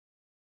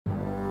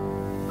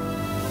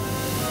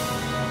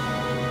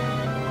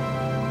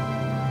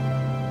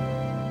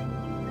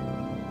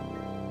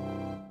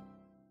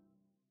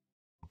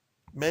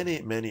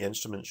Many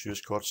instruments use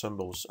chord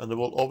symbols, and there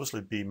will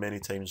obviously be many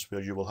times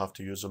where you will have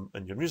to use them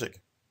in your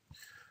music.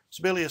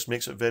 Sibelius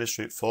makes it very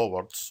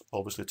straightforward,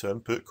 obviously, to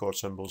input chord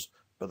symbols,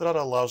 but there are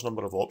a large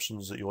number of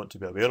options that you want to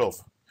be aware of.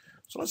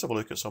 So let's have a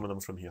look at some of them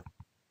from here.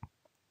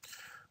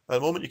 At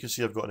the moment you can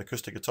see I've got an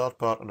acoustic guitar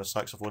part and a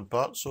saxophone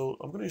part, so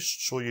I'm going to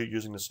show you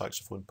using the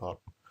saxophone part.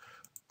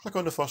 Click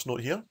on the first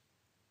note here,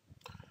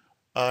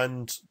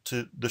 and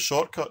the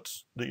shortcut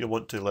that you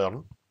want to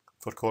learn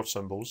for chord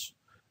symbols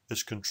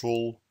is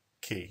Control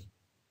K.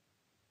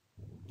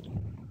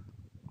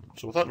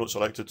 So with that note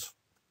selected,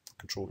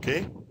 Control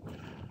K,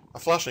 a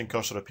flashing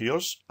cursor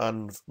appears,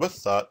 and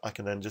with that I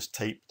can then just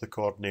type the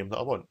chord name that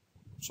I want.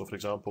 So for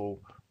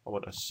example, I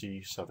want a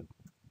C7.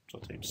 So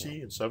I type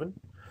C and 7,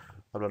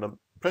 and when I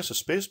press the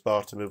space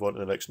bar to move on to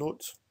the next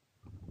note,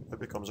 it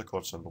becomes a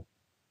chord symbol.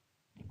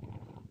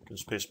 I can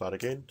space bar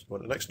again to go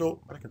on to the next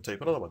note, and I can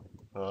type another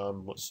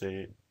one. Let's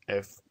say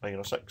F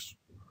minor 6.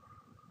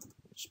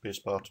 Space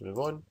bar to move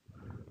on,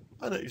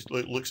 and it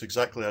looks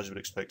exactly as you would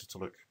expect it to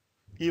look.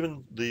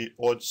 Even the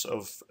odds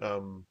of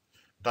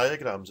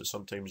diagrams that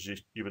sometimes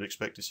you would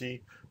expect to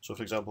see. So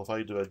for example, if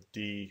I do a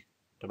D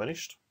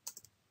diminished,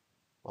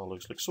 that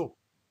looks like so.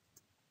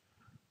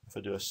 If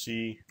I do a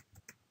C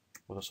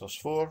with a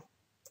sus4,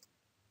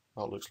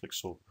 that looks like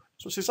so.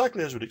 So it's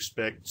exactly as you would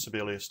expect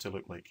Sibelius to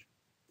look like.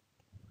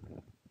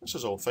 This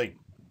is all fine.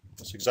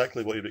 That's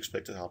exactly what you'd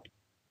expect to happen.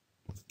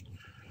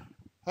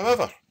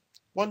 However,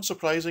 one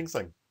surprising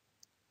thing.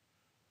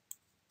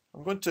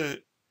 I'm going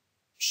to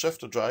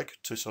shift or drag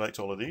to select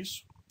all of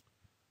these,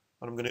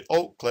 and I'm going to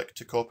alt click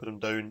to copy them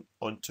down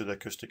onto the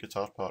acoustic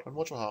guitar part, and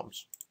watch what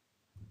happens.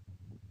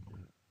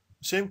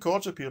 The same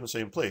chords appear in the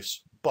same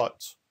place,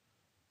 but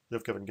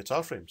they've given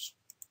guitar frames,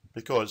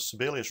 because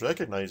Sibelius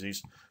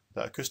recognises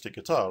that acoustic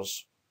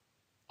guitars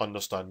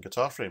understand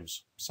guitar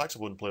frames.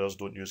 Saxophone players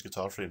don't use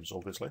guitar frames,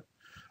 obviously.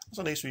 That's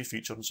a nice wee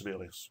feature in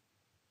Sibelius.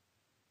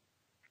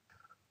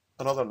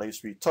 Another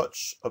nice wee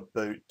touch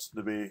about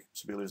the way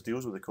Sibelius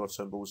deals with the chord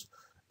symbols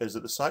is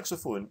that the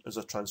saxophone is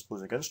a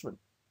transposing instrument.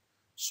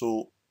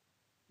 So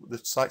the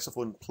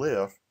saxophone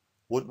player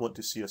won't want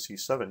to see a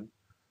C7,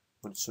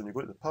 so when you go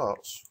to the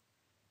parts,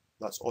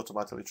 that's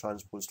automatically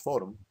transposed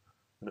for him,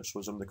 and it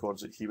shows him the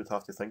chords that he would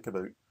have to think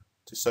about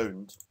to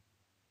sound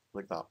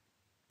like that.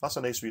 That's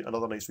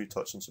another nice wee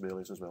touch in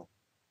Sibelius as well.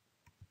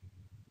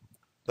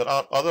 There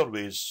are other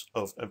ways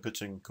of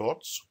inputting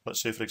chords.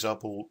 Let's say, for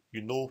example,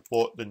 you know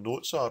what the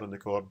notes are in the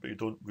chord, but you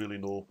don't really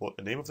know what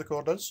the name of the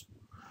chord is.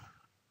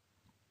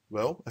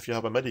 Well, if you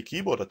have a MIDI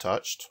keyboard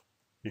attached,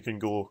 you can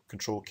go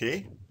Control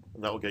K,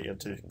 and that will get you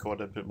into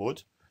chord input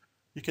mode.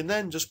 You can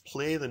then just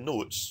play the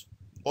notes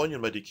on your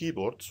MIDI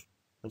keyboard,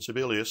 and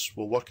Sibelius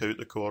will work out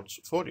the chords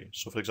for you.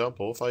 So for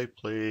example, if I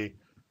play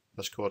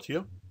this chord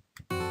here,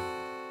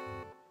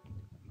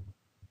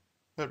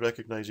 it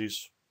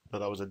recognises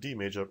that was a D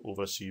major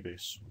over a C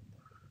bass.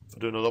 If I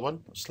do another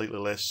one, a slightly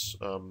less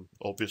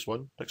obvious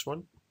one, next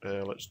one,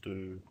 let's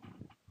do,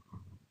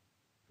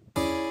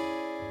 there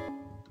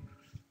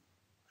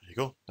you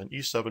go, an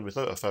E7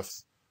 without a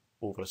fifth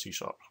over a C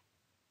sharp.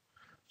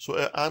 So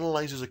it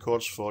analyses the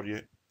chords for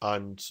you,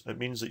 and it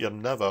means that you're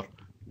never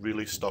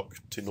really stuck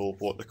to know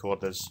what the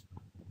chord is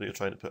that you're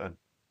trying to put in.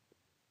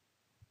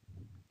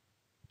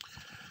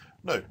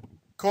 Now,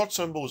 chord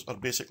symbols are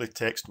basically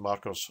text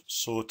markers,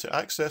 so to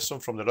access them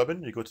from the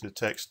ribbon you go to the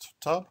text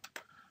tab,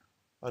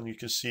 and you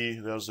can see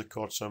there's the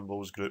chord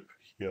symbols group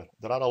here.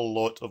 There are a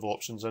lot of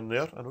options in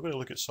there, and we're going to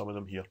look at some of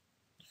them here.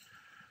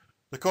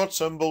 The chord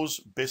symbols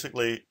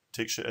basically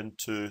takes you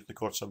into the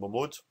chord symbol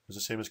mode. It's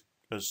the same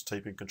as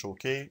typing Control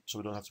K, so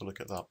we don't have to look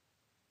at that.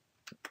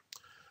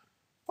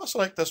 If I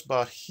select this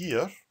bar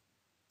here,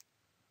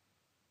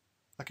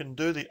 I can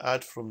do the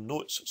add from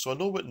notes, so I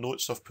know what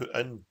notes I've put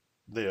in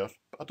there,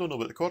 but I don't know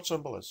what the chord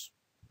symbol is,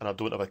 and I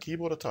don't have a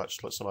keyboard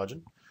attached, let's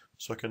imagine.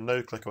 So I can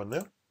now click on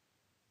there.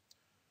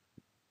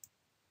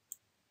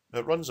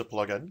 It runs a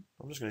plugin.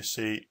 I'm just going to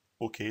say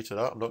OK to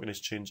that. I'm not going to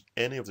change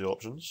any of the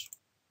options,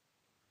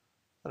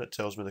 and it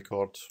tells me the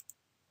chord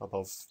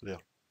above there.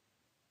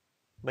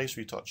 Nice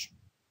wee touch.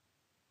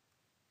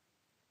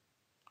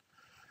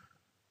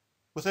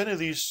 With any of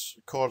these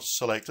chords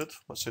selected,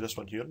 let's say this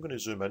one here, I'm going to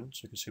zoom in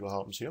so you can see what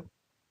happens here.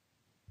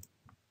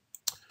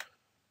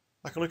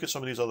 I can look at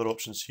some of these other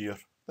options here.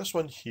 This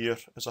one here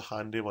is a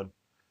handy one,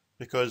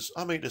 because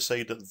I might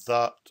decide that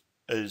that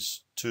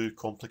is too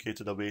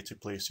complicated a way to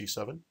play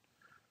C7,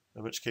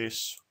 in which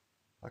case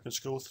I can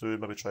scroll through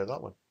and maybe try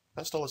that one.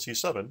 That's still a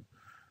C7,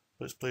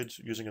 but it's played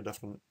using a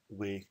different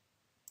way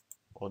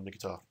on the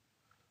guitar.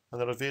 And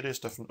there are various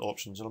different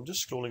options, and I'm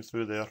just scrolling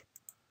through there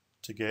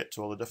to get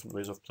to all the different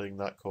ways of playing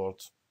that chord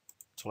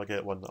until I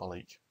get one that I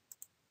like.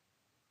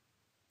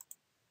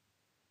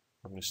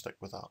 I'm going to stick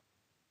with that.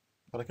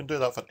 And I can do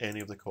that for any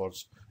of the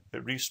chords.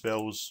 It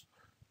respells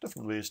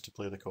different ways to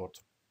play the chord.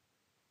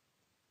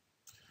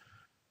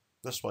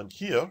 This one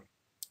here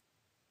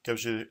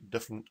gives you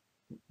different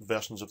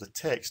versions of the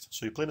text.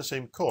 So you're playing the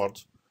same chord,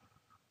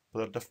 but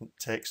there are different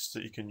texts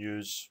that you can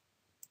use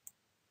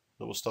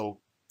that will still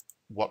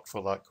work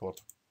for that chord.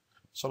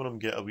 some of them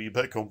get a wee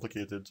bit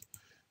complicated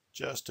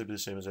just to be the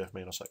same as F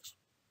minor 6.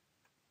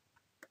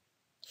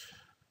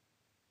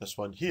 This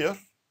one here,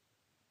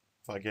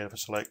 if I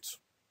select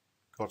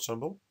chord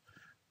symbol,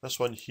 this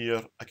one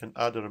here I can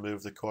add or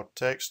remove the chord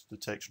text, the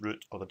text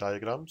root or the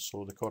diagram.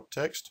 So the chord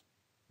text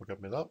will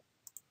give me that.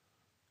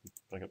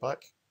 Bring it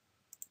back.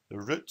 The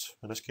root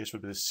in this case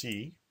would be the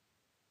C.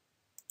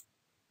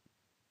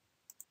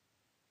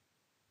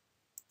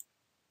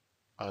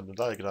 And the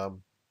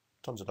diagram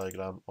turns the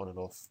diagram on and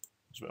off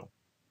as well.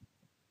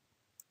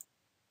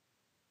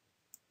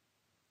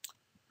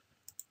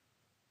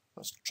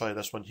 Let's try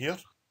this one here.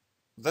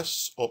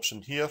 This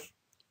option here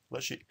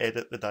lets you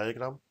edit the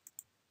diagram.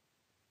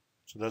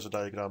 So there's a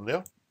diagram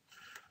there.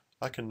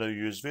 I can now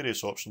use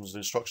various options. The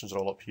instructions are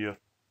all up here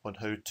on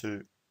how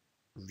to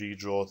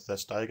redraw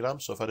this diagram.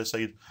 So if I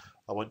decide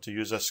I want to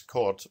use this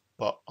chord,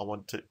 but I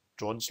want it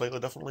drawn slightly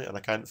differently and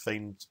I can't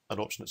find an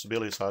option that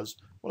Sibelius has,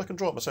 well, I can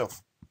draw it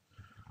myself.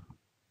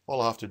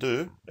 All I have to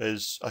do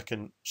is I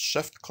can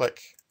shift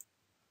click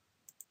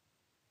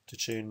to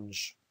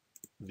change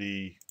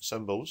the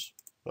symbols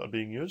that are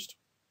being used.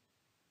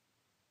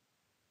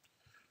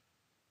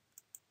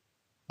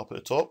 Up at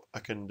the top, I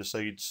can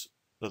decide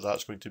that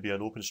that's going to be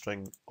an open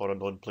string or a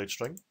non-played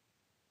string.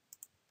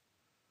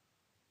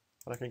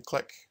 And I can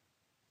click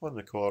on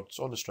the chords,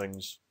 on the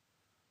strings,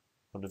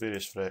 on the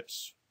various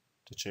frets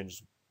to change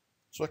them.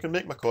 So I can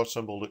make my chord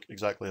symbol look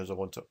exactly as I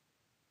want it.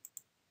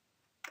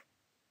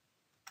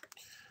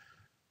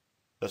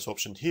 This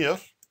option here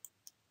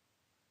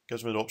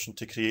gives me the option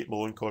to create my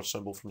own chord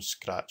symbol from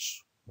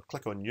scratch. I'll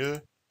click on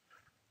New,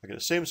 I get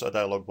the same sort of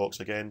dialog box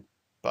again,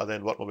 but I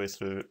then work my way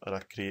through and I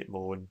create my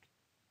own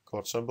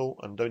chord symbol,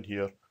 and down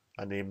here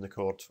I name the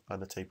chord and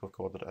the type of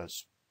chord that it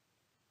is.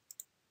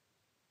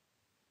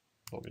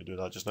 Not going to do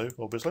that just now,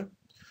 obviously.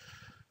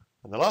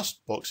 And the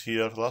last box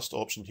here, the last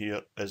option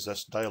here is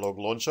this dialog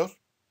launcher,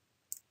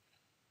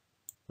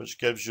 which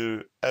gives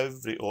you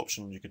every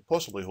option you could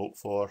possibly hope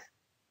for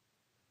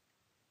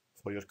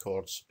your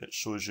chords. It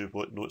shows you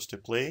what notes to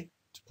play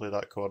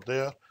that chord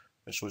there.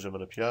 It shows them on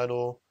the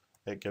piano.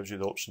 It gives you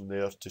the option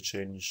there to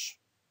change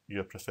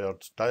your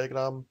preferred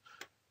diagram.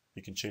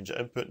 You can change the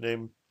input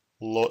name.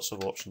 Lots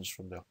of options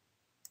from there.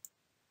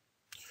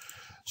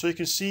 So you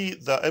can see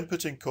that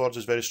inputting chords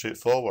is very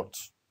straightforward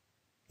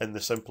in the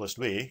simplest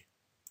way.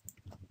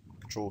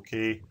 Control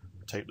K,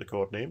 type the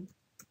chord name.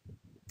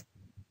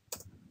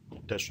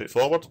 Dead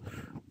straightforward.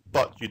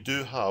 But you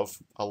do have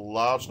a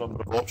large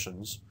number of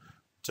options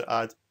to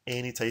add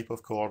any type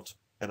of chord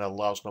in a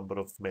large number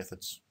of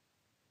methods.